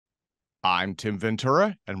I'm Tim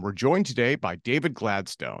Ventura, and we're joined today by David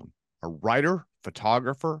Gladstone, a writer,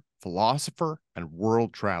 photographer, philosopher, and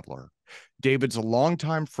world traveler. David's a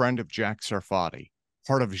longtime friend of Jack Sarfatti,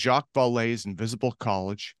 part of Jacques Vallee's Invisible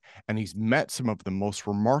College, and he's met some of the most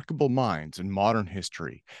remarkable minds in modern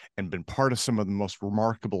history and been part of some of the most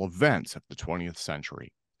remarkable events of the 20th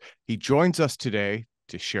century. He joins us today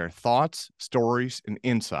to share thoughts, stories, and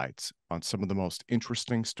insights on some of the most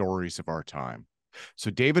interesting stories of our time.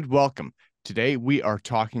 So, David, welcome. Today, we are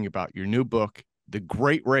talking about your new book, The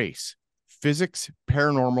Great Race: Physics,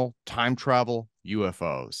 Paranormal, Time Travel,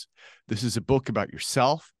 UFOs. This is a book about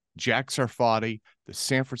yourself, Jack Sarfatti, the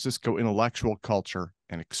San Francisco intellectual culture,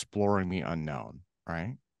 and exploring the unknown,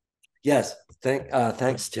 right? Yes,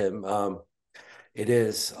 thanks, Tim. It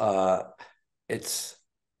is. It's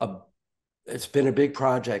a. It's been a big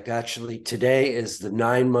project. Actually, today is the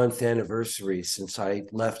 9-month anniversary since I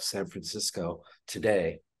left San Francisco.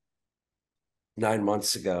 Today, 9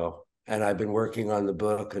 months ago, and I've been working on the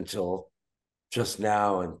book until just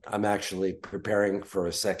now, and I'm actually preparing for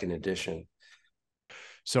a second edition.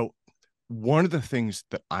 So, one of the things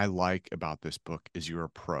that I like about this book is your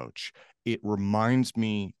approach. It reminds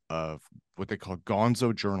me of what they call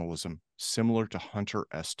gonzo journalism, similar to Hunter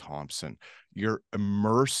S. Thompson. You're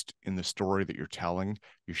immersed in the story that you're telling,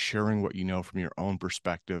 you're sharing what you know from your own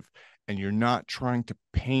perspective, and you're not trying to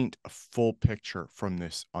paint a full picture from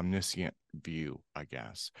this omniscient view, I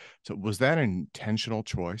guess. So, was that an intentional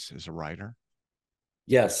choice as a writer?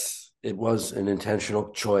 Yes, it was an intentional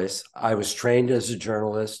choice. I was trained as a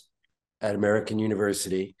journalist at American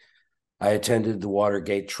University. I attended the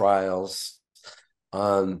Watergate trials.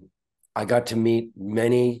 Um, I got to meet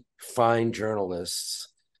many fine journalists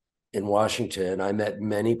in Washington. I met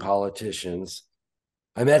many politicians.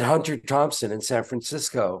 I met Hunter Thompson in San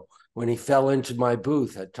Francisco when he fell into my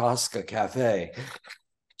booth at Tosca Cafe.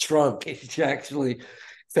 Drunk, he actually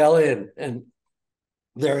fell in, and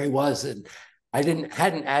there he was. And I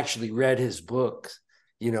hadn't actually read his book,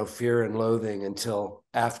 Fear and Loathing, until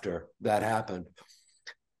after that happened.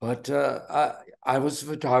 But I was a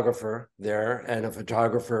photographer there and a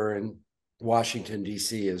photographer in Washington,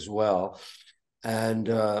 D.C. as well. And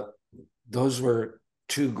those were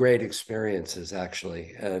two great experiences,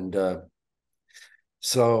 actually. And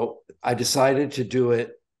so I decided to do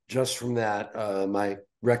it just from that, my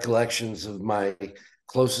recollections of my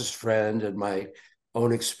closest friend and my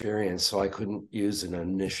own experience. So I couldn't use an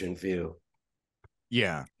omniscient view.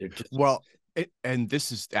 Yeah. Just, Well, and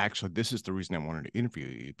this is the reason I wanted to interview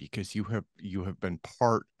you, because you have been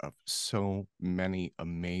part of so many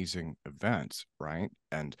amazing events, right?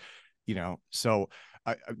 And so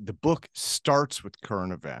the book starts with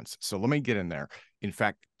current events. So let me get in there. In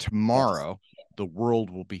fact, yes. tomorrow the world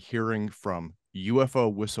will be hearing from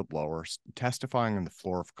UFO whistleblowers testifying on the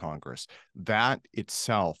floor of Congress. That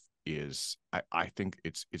itself is, I think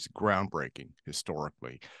it's groundbreaking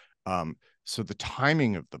historically. So the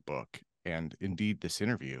timing of the book, and indeed this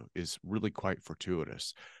interview, is really quite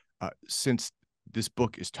fortuitous. Since this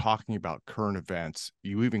book is talking about current events,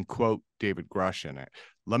 you even quote David Grush in it.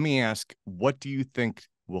 Let me ask, what do you think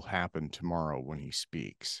will happen tomorrow when he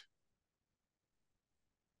speaks?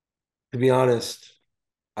 To be honest,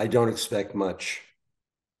 I don't expect much.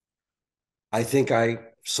 I think I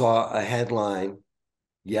saw a headline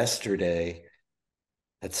yesterday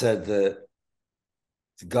that said that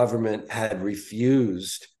the government had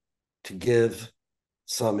refused to give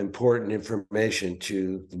some important information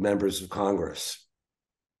to the members of Congress.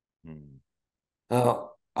 Hmm.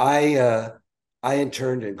 Now, I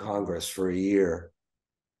interned in Congress for a year,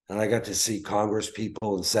 and I got to see Congress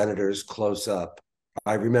people and senators close up.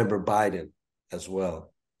 I remember Biden as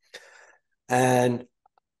well. And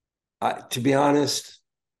to be honest,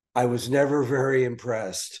 I was never very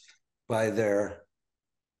impressed by their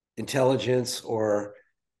intelligence or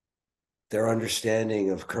their understanding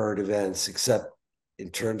of current events, except in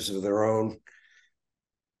terms of their own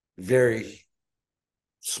very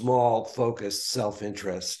small, focused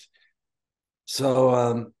self-interest.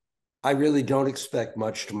 So I really don't expect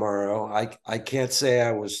much tomorrow. I can't say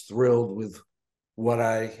I was thrilled with what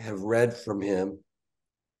I have read from him.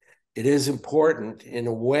 It is important in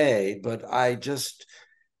a way, but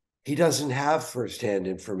he doesn't have firsthand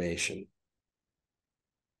information.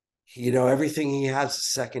 Everything he has is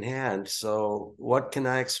secondhand. So what can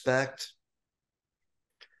I expect?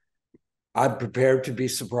 I'm prepared to be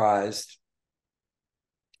surprised.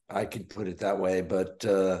 I could put it that way, but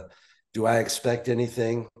do I expect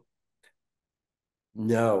anything?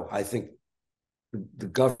 No, I think the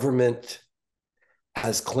government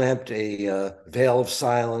has clamped a veil of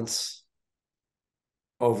silence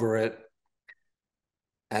over it.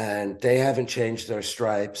 and they haven't changed their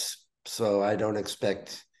stripes. So I don't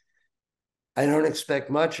expect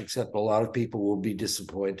much, except a lot of people will be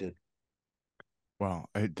disappointed. Well,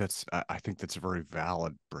 I think that's a very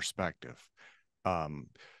valid perspective. Um,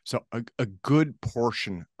 so a good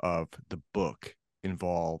portion of the book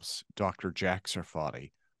involves Dr. Jack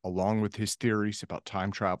Sarfatti, along with his theories about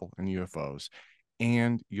time travel and UFOs,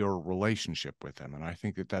 and your relationship with him. And I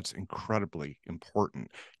think that that's incredibly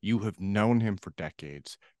important. You have known him for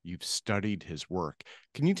decades. You've studied his work.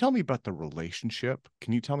 Can you tell me about the relationship?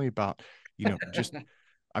 Can you tell me about, just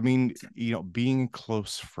I mean, being a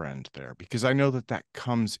close friend there, because I know that that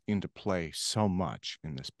comes into play so much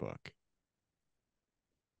in this book.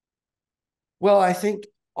 Well, I think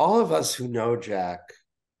all of us who know Jack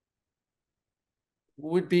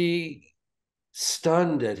would be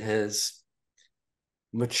stunned at his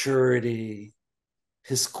maturity,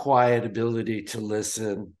 his quiet ability to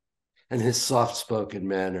listen, and his soft spoken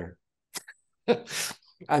manner.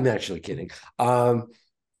 I'm actually kidding.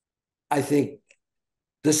 I think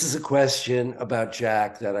this is a question about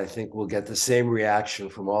Jack that I think will get the same reaction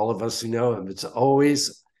from all of us who know him.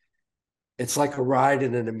 It's like a ride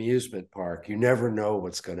in an amusement park. You never know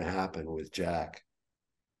what's going to happen with Jack.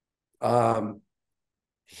 Um,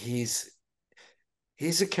 he's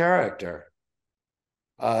he's a character.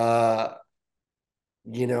 Uh,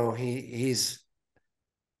 he's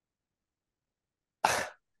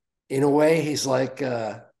in a way he's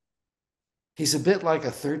a bit like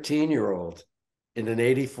a 13-year-old in an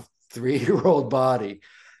 83-year-old body.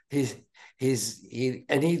 He's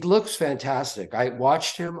he looks fantastic. I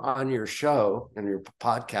watched him on your show and your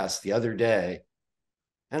podcast the other day,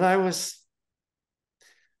 and I was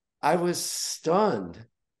stunned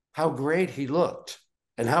how great he looked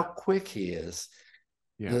and how quick he is.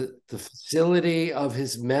 Yeah. The facility of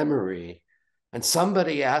his memory. And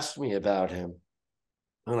somebody asked me about him,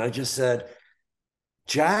 and I just said,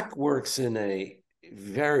 Jack works in a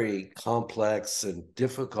very complex and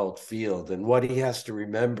difficult field, and what he has to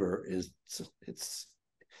remember is it's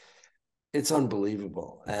it's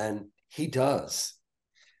unbelievable, and he does.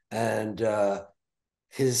 And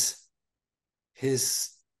his his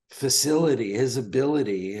facility, his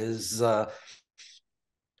ability, he's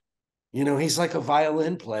like a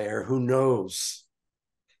violin player who knows,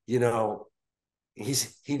 you know,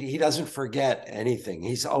 he doesn't forget anything.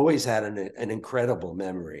 He's always had an incredible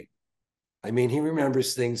memory. I mean, he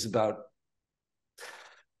remembers things about.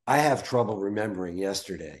 I have trouble remembering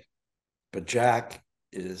yesterday, but Jack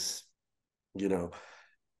is, you know,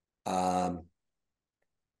 um,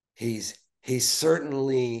 he's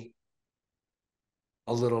certainly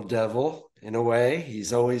a little devil in a way.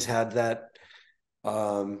 He's always had that,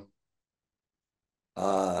 um,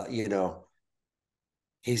 you know,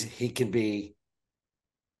 he can be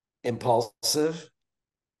impulsive,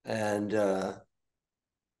 and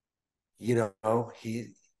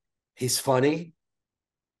he's funny,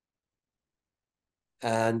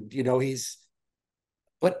 and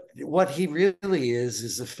but what he really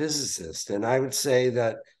is a physicist. And I would say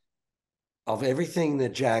that of everything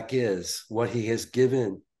that Jack is, what he has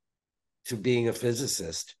given to being a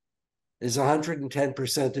physicist is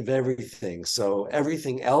 110% of everything. So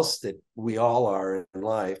everything else that we all are in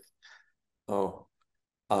life, oh,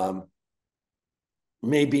 um,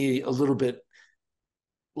 maybe a little bit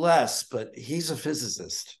less, but he's a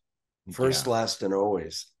physicist. First, Yeah. last, and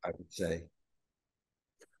always, I would say.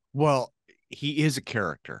 Well, he is a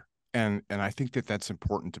character. And I think that that's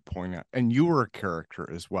important to point out. And you were a character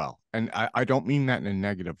as well. And I don't mean that in a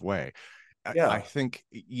negative way. I Yeah. think,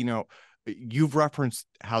 you've referenced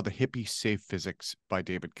how the hippie saved physics by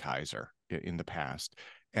David Kaiser in the past.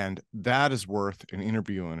 And that is worth an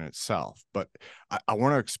interview in itself. But I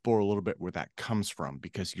want to explore a little bit where that comes from,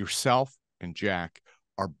 because yourself and Jack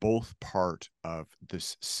are both part of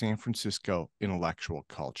this San Francisco intellectual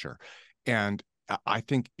culture. And I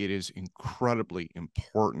think it is incredibly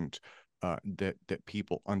important that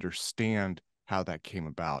people understand how that came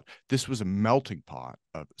about. This was a melting pot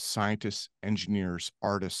of scientists, engineers,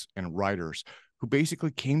 artists, and writers who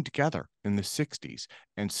basically came together in the 60s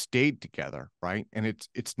and stayed together, right? And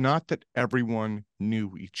it's not that everyone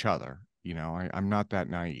knew each other. I'm not that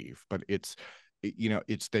naive, but it's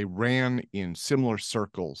they ran in similar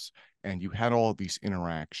circles, and you had all of these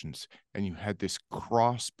interactions, and you had this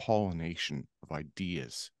cross pollination of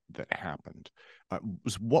ideas that happened.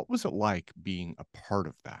 What was it like being a part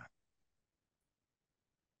of that?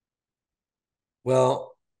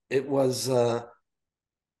 Well, it was uh,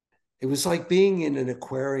 it was like being in an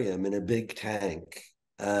aquarium in a big tank,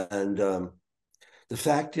 and the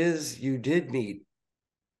fact is, you did meet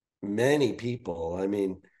many people. I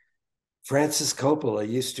mean, Francis Coppola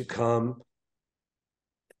used to come.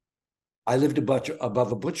 I lived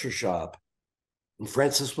above a butcher shop, and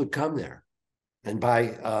Francis would come there and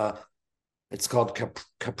buy. It's called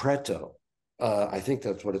capretto. I think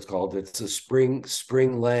that's what it's called. It's a spring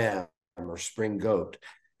lamb or spring goat,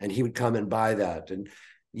 and he would come and buy that. And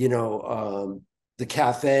you know, the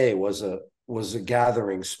cafe was a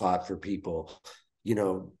gathering spot for people. You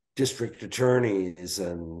know, district attorneys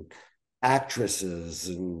and actresses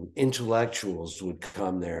and intellectuals would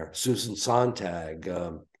come there. Susan Sontag,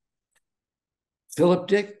 Philip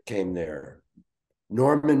Dick came there.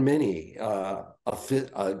 Norman Minnie, a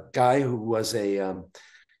guy who was a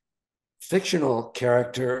fictional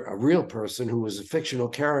character, a real person who was a fictional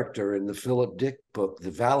character in the Philip Dick book,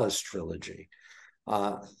 the Valis trilogy.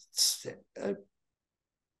 Uh,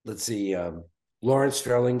 let's see, Lawrence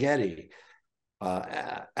Ferlinghetti,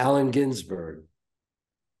 Allen Ginsberg,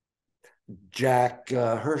 Jack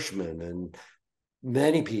Hirschman, and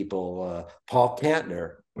many people, Paul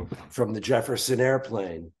Kantner from the Jefferson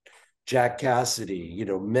Airplane, Jack Cassidy, you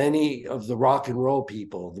know, many of the rock and roll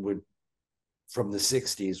people would from the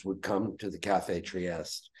 60s would come to the Cafe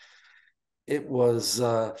Trieste. It was,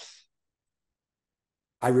 I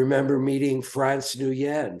remember meeting France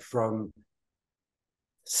Nguyen from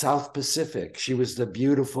South Pacific. She was the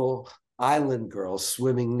beautiful island girl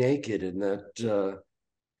swimming naked in that,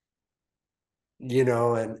 you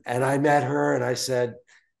know, and I met her and I said,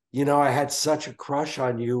 you know, I had such a crush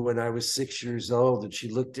on you when I was 6 years old. And she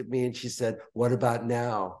looked at me and she said, what about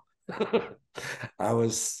now? I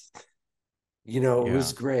was, you know, it Yeah.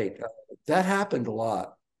 was great. That happened a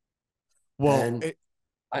lot. Well, And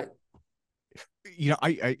I,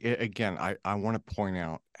 I want to point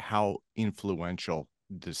out how influential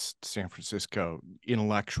this San Francisco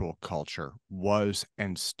intellectual culture was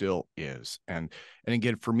and still is. And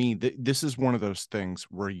again, for me, this is one of those things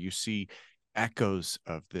where you see echoes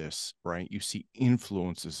of this, right? You see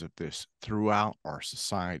influences of this throughout our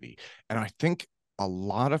society. And I think a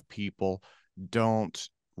lot of people don't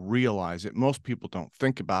realize it. Most people don't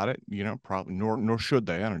think about it, you know, probably nor should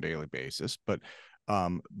they on a daily basis, but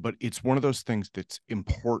it's one of those things that's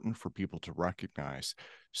important for people to recognize.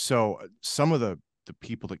 So some of the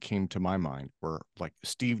people that came to my mind were like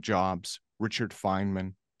Steve Jobs, Richard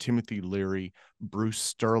Feynman, Timothy Leary, Bruce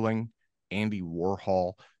Sterling, Andy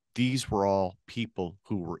Warhol. These were all people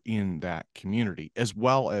who were in that community, as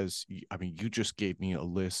well as, I mean, you just gave me a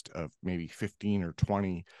list of maybe 15 or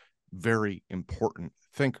 20 very important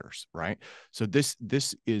thinkers, right? So this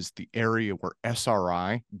is the area where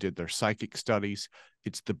SRI did their psychic studies.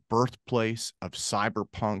 It's the birthplace of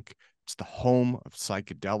cyberpunk. It's the home of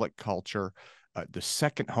psychedelic culture, the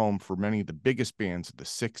second home for many of the biggest bands of the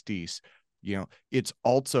 60s. You know, it's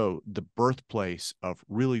also the birthplace of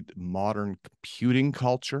really modern computing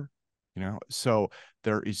culture, you know. So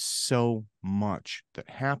there is so much that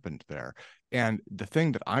happened there. And the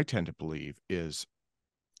thing that I tend to believe is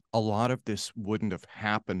a lot of this wouldn't have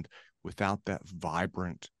happened without that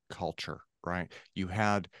vibrant culture, right? You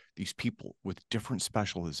had these people with different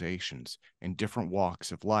specializations and different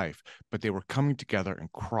walks of life, but they were coming together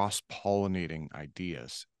and cross-pollinating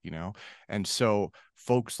ideas, you know? And so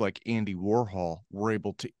folks like Andy Warhol were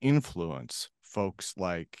able to influence folks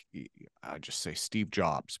like, I just say Steve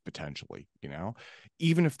Jobs, potentially, you know?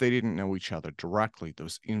 Even if they didn't know each other directly,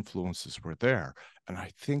 those influences were there. And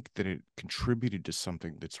I think that it contributed to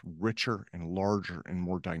something that's richer and larger and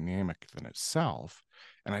more dynamic than itself.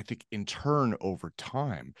 And I think in turn, over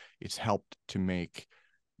time, it's helped to make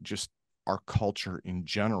just our culture in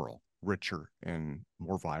general richer and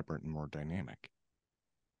more vibrant and more dynamic.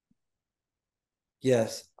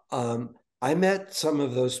 yes, I met some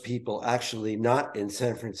of those people actually not in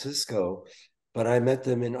San Francisco, but I met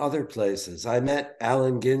them in other places. I met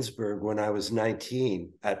Allen Ginsberg when I was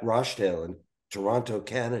 19 at Rochdale in Toronto,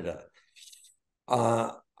 Canada.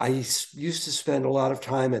 I used to spend a lot of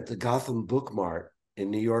time at the Gotham Book Mart in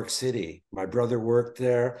New York City. My brother worked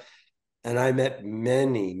there, and I met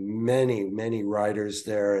many writers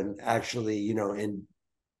there, and actually, you know, and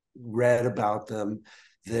read about them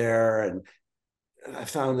there. And I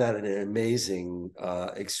found that an amazing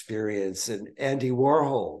experience. And Andy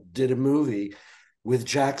Warhol did a movie with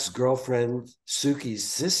Jack's girlfriend, Suki's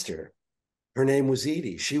sister. Her name was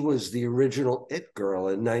Edie. She was the original It Girl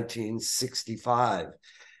in 1965,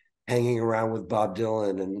 hanging around with Bob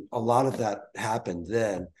Dylan. And a lot of that happened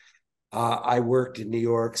then. I worked in New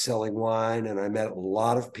York selling wine, and I met a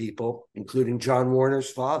lot of people, including John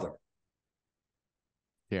Warner's father,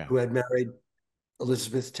 Yeah. who had married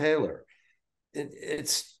Elizabeth Taylor.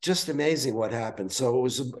 it's just amazing what happened. So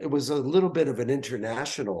it was a little bit of an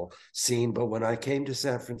international scene, but when I came to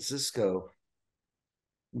San Francisco,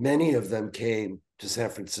 many of them came to San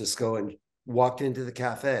Francisco and walked into the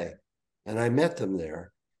cafe, and I met them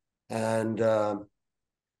there. And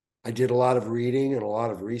I did a lot of reading and a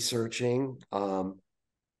lot of researching.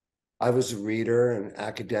 I was a reader and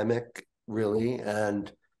academic, really,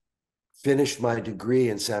 and finished my degree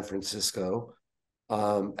in San Francisco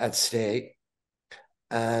at State.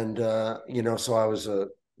 And, so I was a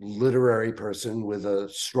literary person with a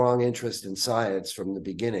strong interest in science from the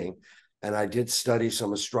beginning. And I did study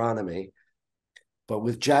some astronomy. But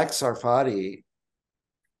with Jack Sarfatti,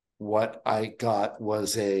 what I got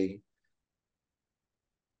was a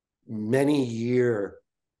many year,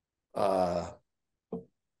 uh,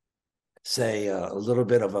 a little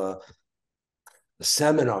bit of a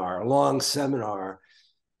seminar, a long seminar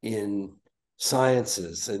in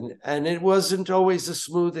sciences. And it wasn't always a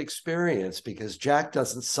smooth experience because Jack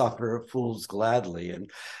doesn't suffer fools gladly. And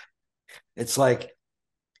it's like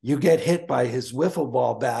you get hit by his wiffle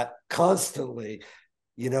ball bat constantly.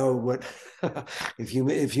 What if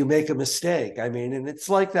you make a mistake? I mean, and it's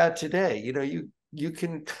like that today. You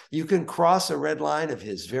can cross a red line of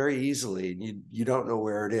his very easily, and you don't know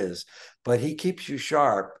where it is, but he keeps you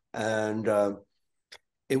sharp. And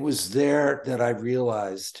it was there that I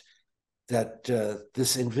realized that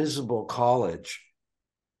this invisible college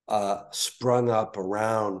sprung up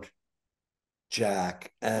around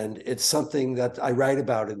Jack. And it's something that I write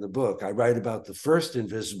about in the book. I write about the first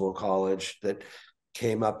invisible college that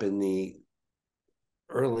came up in the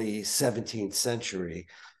early 17th century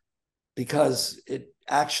because it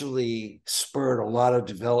actually spurred a lot of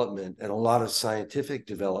development and a lot of scientific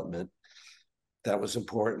development that was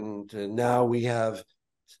important. And now we have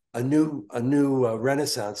a new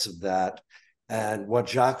renaissance of that. And what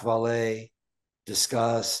Jacques Vallee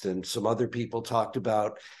discussed and some other people talked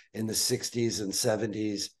about in the 60s and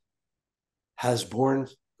 70s has borne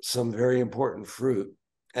some very important fruit.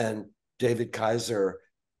 And David Kaiser,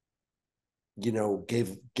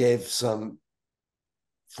 gave some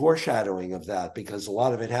foreshadowing of that because a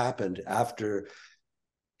lot of it happened after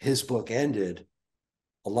his book ended.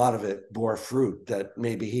 A lot of it bore fruit that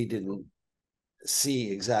maybe he didn't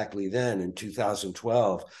see exactly then in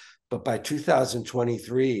 2012. But by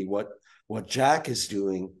 2023, what Jack is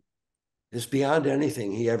doing is beyond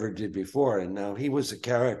anything he ever did before. And now he was a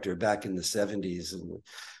character back in the 70s and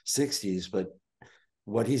 60s, but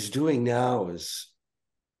what he's doing now is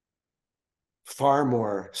far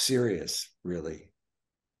more serious, really.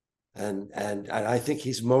 And I think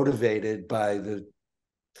he's motivated by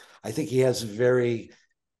I think he has a very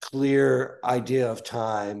clear idea of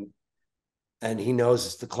time, and he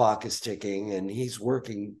knows the clock is ticking, and he's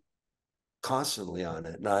working constantly on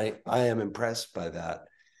it. And I am impressed by that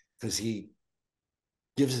because he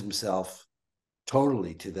gives himself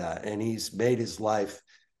totally to that, and he's made his life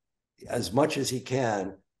as much as he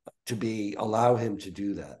can to allow him to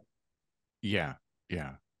do that. Yeah,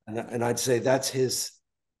 yeah. And I'd say that's his.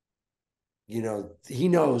 He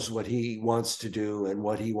knows what he wants to do and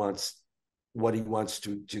what he wants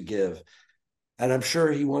to give. And I'm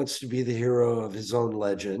sure he wants to be the hero of his own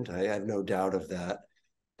legend. I have no doubt of that.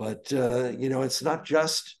 But it's not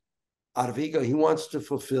just out of ego. He wants to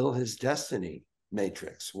fulfill his destiny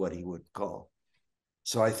matrix, what he would call.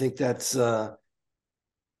 So I think that's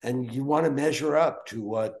and you want to measure up to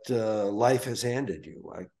what life has handed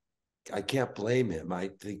you. I can't blame him. I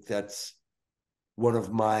think that's one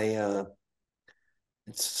of my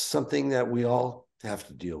it's something that we all have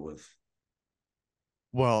to deal with.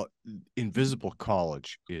 Well, Invisible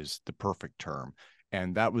College is the perfect term.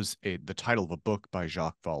 And that was the title of a book by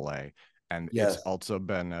Jacques Vallee. And it's Yes. also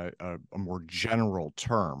been a more general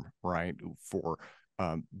term, right, for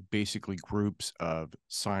basically groups of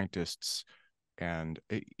scientists and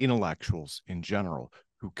intellectuals in general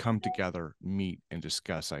who come together, meet, and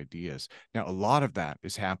discuss ideas. Now, a lot of that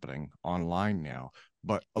is happening online now,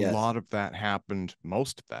 but a Yes. lot of that happened,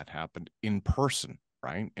 most of that happened in person,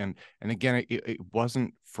 right? And again, it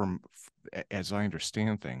wasn't from, as I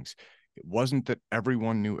understand things, it wasn't that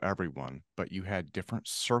everyone knew everyone, but you had different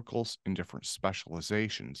circles and different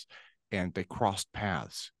specializations, and they crossed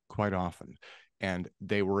paths quite often, and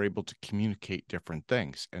they were able to communicate different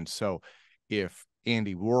things. And so, if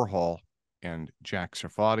Andy Warhol and Jack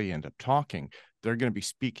Sarfatti end up talking, they're going to be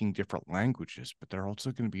speaking different languages, but they're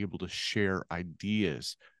also going to be able to share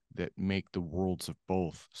ideas that make the worlds of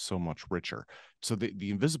both so much richer. So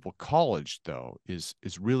the Invisible College, though, is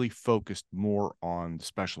really focused more on the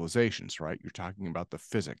specializations, right? You're talking about the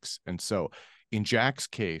physics. And so in Jack's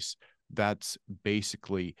case, that's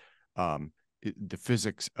basically the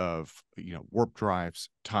physics of, warp drives,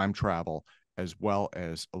 time travel, as well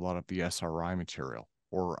as a lot of the SRI material.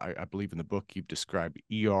 Or I believe in the book you've described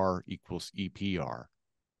ER equals EPR.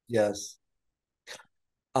 Yes.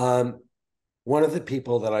 One of the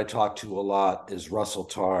people that I talk to a lot is Russell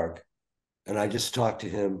Targ, and I just talked to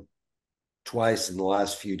him twice in the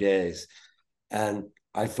last few days. And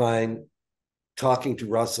I find talking to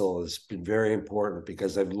Russell has been very important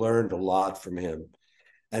because I've learned a lot from him.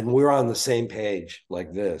 And we're on the same page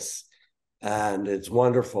like this. And it's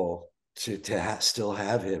wonderful to still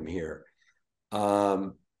have him here.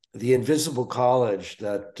 The Invisible College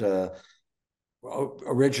that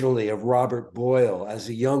originally of Robert Boyle, as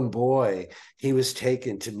a young boy, he was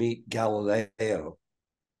taken to meet Galileo,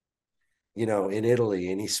 in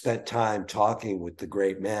Italy, and he spent time talking with the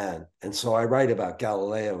great man. And so I write about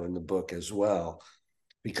Galileo in the book as well,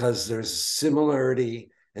 because there's a similarity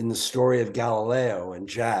in the story of Galileo and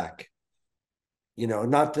Jack.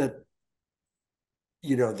 Not that,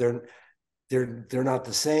 they're not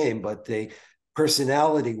the same, but they,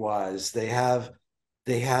 personality wise, they have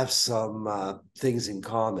some things in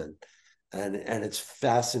common, and it's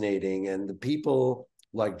fascinating. And the people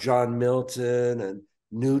like John Milton and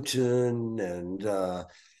Newton and the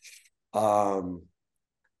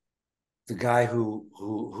guy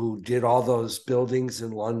who did all those buildings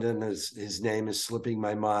in London, his name is slipping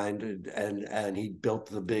my mind, and he built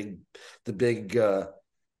the big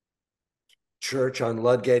church on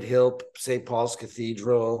Ludgate Hill, St. Paul's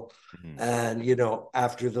Cathedral, Mm-hmm. and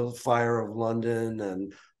after the fire of London,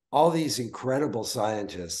 and all these incredible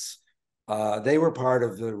scientists. They were part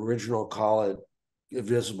of the original college,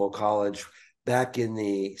 Invisible College, back in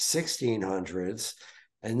the 1600s.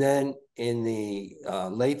 And then in the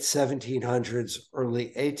late 1700s,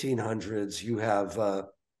 early 1800s, you have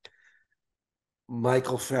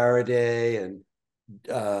Michael Faraday and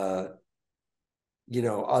others,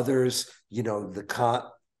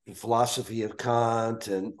 the philosophy of Kant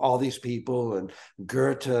and all these people, and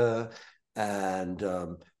Goethe and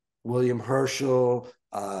William Herschel,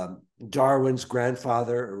 Darwin's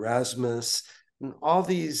grandfather, Erasmus, and all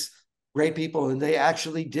these great people. And they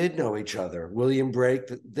actually did know each other. William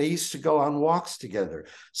Blake, they used to go on walks together.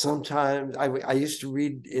 Sometimes I used to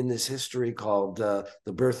read in this history called The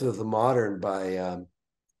Birth of the Modern by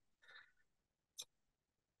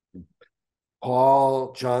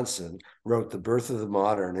Paul Johnson, wrote The Birth of the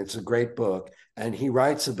Modern. It's a great book. And he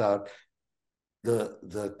writes about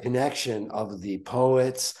the connection of the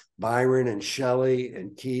poets, Byron and Shelley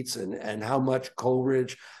and Keats, and how much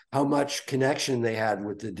Coleridge, how much connection they had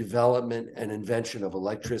with the development and invention of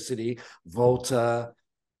electricity, Volta,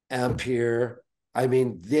 Ampere. I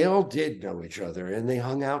mean, they all did know each other and they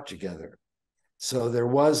hung out together. So there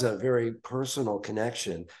was a very personal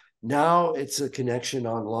connection. Now it's a connection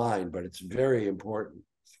online, but it's very important.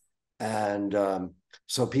 And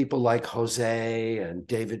so people like Jose and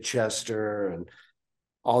David Chester and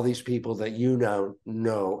all these people that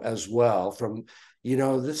know as well from,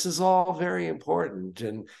 this is all very important.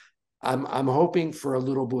 And I'm hoping for a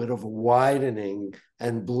little bit of a widening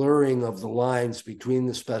and blurring of the lines between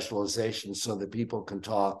the specializations so that people can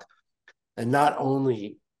talk, and not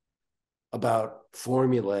only about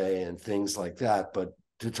formulae and things like that, but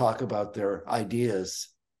to talk about their ideas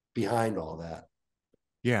behind all that.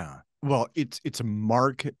 Yeah. Well, it's a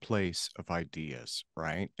marketplace of ideas,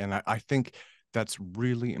 right? And I think that's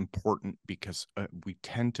really important because we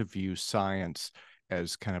tend to view science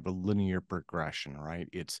as kind of a linear progression, right?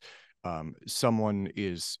 It's someone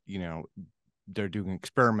is, they're doing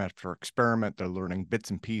experiment for experiment, they're learning bits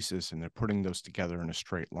and pieces, and they're putting those together in a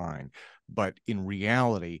straight line. But in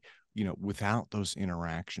reality, without those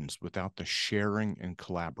interactions, without the sharing and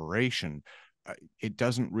collaboration, it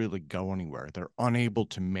doesn't really go anywhere. They're unable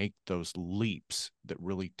to make those leaps that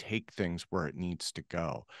really take things where it needs to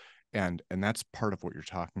go. And that's part of what you're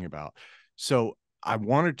talking about. So I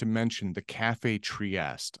wanted to mention the Cafe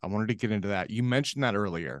Trieste. I wanted to get into that. You mentioned that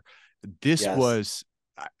earlier. This Yes. was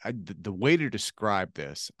the way to describe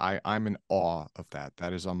this. I'm in awe of that.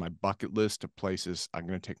 That is on my bucket list of places. I'm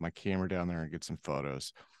going to take my camera down there and get some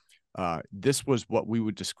photos. This was what we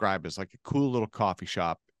would describe as like a cool little coffee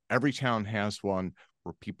shop. Every town has one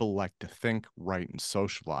where people like to think, write, and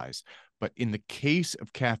socialize. But in the case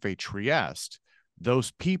of Cafe Trieste,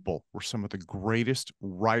 those people were some of the greatest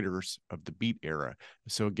writers of the Beat era.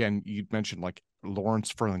 So again, you'd mentioned like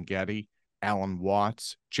Lawrence Ferlinghetti, Alan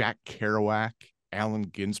Watts, Jack Kerouac, Allen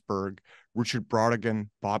Ginsberg, Richard Brautigan,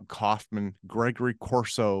 Bob Kaufman, Gregory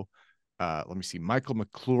Corso, let me see, Michael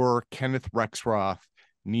McClure, Kenneth Rexroth,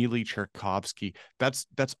 Neely Cherkovsky. That's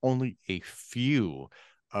only a few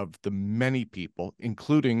of the many people,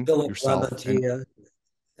 including Philip yourself and Lamantia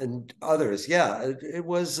and others. Yeah, it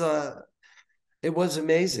was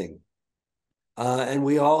amazing. And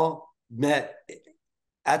we all met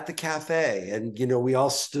at the cafe, and we all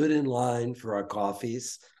stood in line for our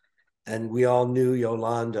coffees, and we all knew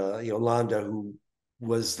Yolanda, who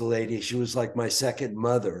was the lady. She was like my second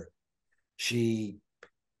mother. She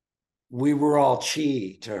We were all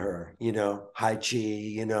chi to her, hi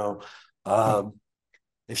chi. Um,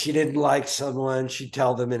 if she didn't like someone, she'd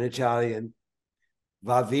tell them in Italian,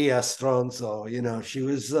 "Va via, stronzo."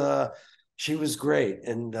 She was great,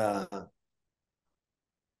 and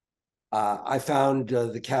I found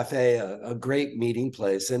the cafe a great meeting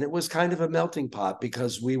place, and it was kind of a melting pot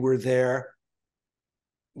because we were there.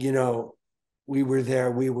 You know, we were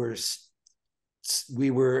there. We were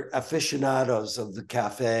aficionados of the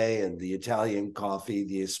cafe and the Italian coffee,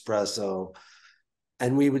 the espresso,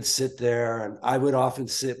 and we would sit there. And I would often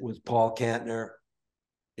sit with Paul Kantner,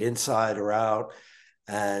 inside or out,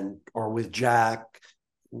 or with Jack.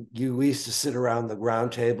 We used to sit around the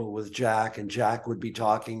round table with Jack, and Jack would be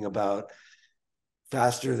talking about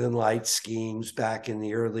faster than light schemes back in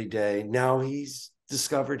the early day. Now he's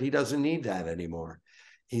discovered he doesn't need that anymore.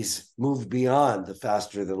 He's moved beyond the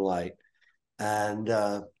faster than light. And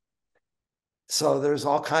so there's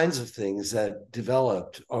all kinds of things that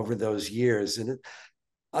developed over those years. And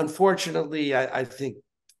unfortunately, I think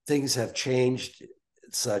things have changed.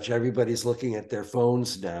 Such everybody's looking at their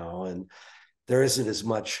phones now, and there isn't as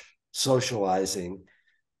much socializing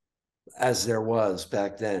as there was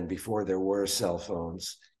back then before there were cell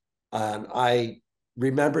phones. And I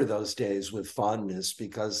remember those days with fondness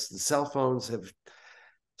because the cell phones have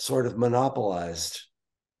sort of monopolized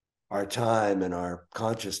our time and our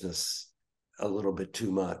consciousness a little bit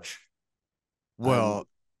too much. well,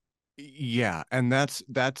 yeah, and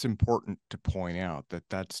that's important to point out that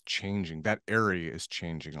that's changing. That area is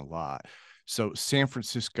changing a lot. So San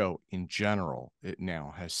Francisco in general, it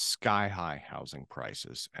now has sky high housing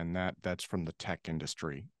prices, and that's from the tech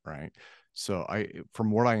industry, right? So from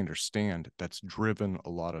what I understand, that's driven a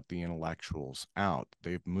lot of the intellectuals out.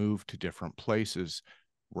 They've moved to different places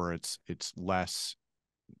where it's less,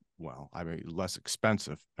 well, I mean, less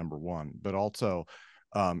expensive, number one, but also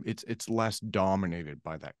it's less dominated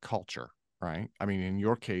by that culture, right? I mean, in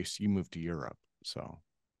your case, you moved to Europe, so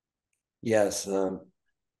Yes,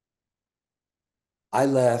 I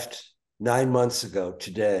left 9 months ago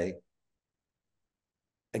today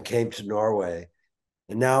and came to Norway.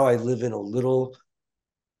 And now I live in a little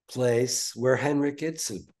place where Henrik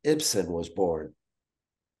Ibsen was born.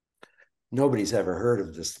 Nobody's ever heard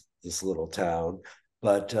of this little town,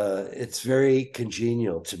 but it's very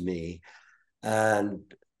congenial to me. And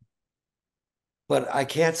but I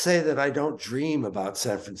can't say that I don't dream about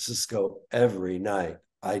San Francisco every night.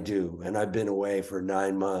 I do, and I've been away for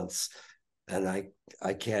 9 months, and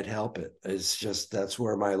I can't help it. It's just that's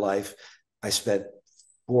where my life. I spent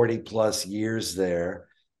 40 plus years there,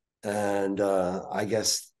 and I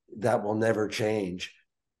guess that will never change.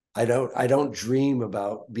 I don't dream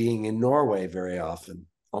about being in Norway very often.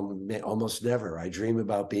 Almost never. I dream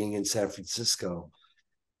about being in San Francisco,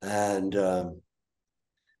 and uh,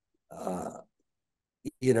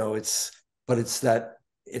 it's but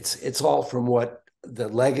it's all from what the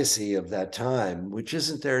legacy of that time, which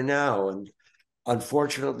isn't there now, and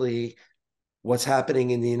unfortunately, what's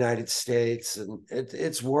happening in the United States, and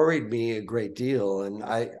it's worried me a great deal. And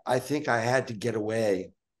I think I had to get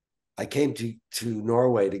away. I came to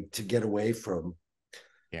Norway to get away from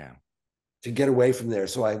yeah. there,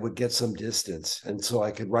 so I would get some distance, and so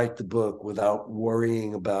I could write the book without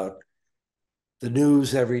worrying about the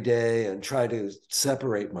news every day and try to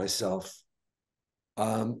separate myself.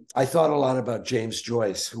 I thought a lot about James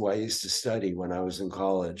Joyce, who I used to study when I was in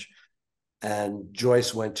college, and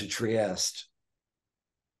Joyce went to Trieste,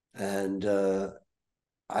 and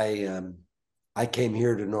I came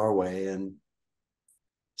here to Norway, and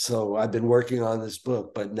so I've been working on this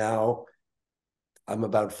book, but now I'm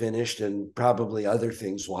about finished, and probably other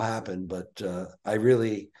things will happen. But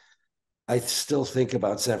I still think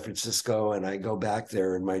about San Francisco, and I go back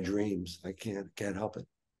there in my dreams. I can't help it.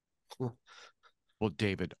 Well,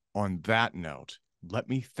 David, on that note, let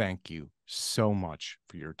me thank you so much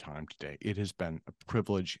for your time today. It has been a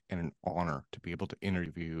privilege and an honor to be able to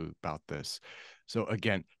interview you about this. So,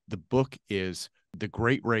 again, the book is The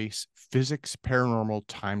Great Race: Physics, Paranormal,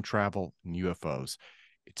 Time Travel, and UFOs.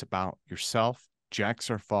 It's about yourself, Jack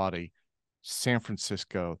Sarfatti, San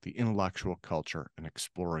Francisco, the intellectual culture, and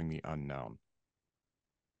exploring the unknown.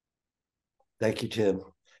 Thank you, Tim.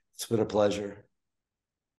 It's been a pleasure.